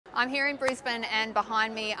I'm here in Brisbane and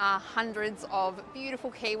behind me are hundreds of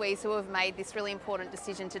beautiful Kiwis who have made this really important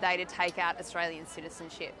decision today to take out Australian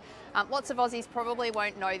citizenship. Lots of Aussies probably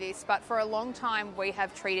won't know this, but for a long time we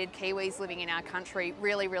have treated Kiwis living in our country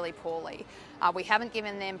really, really poorly. We haven't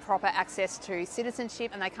given them proper access to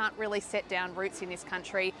citizenship and they can't really set down roots in this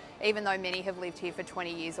country, even though many have lived here for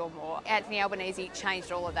 20 years or more. Anthony Albanese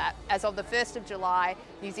changed all of that. As of the 1st of July,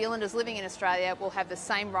 New Zealanders living in Australia will have the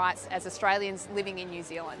same rights as Australians living in New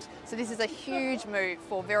Zealand. So this is a huge move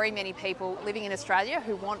for very many people living in Australia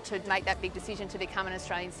who want to make that big decision to become an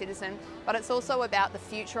Australian citizen, but it's also about the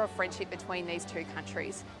future of friendship between these two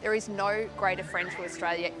countries. There is no greater friend to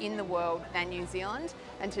Australia in the world than New Zealand,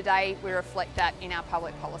 and today we reflect that in our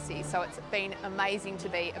public policy. So it's been amazing to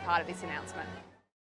be a part of this announcement.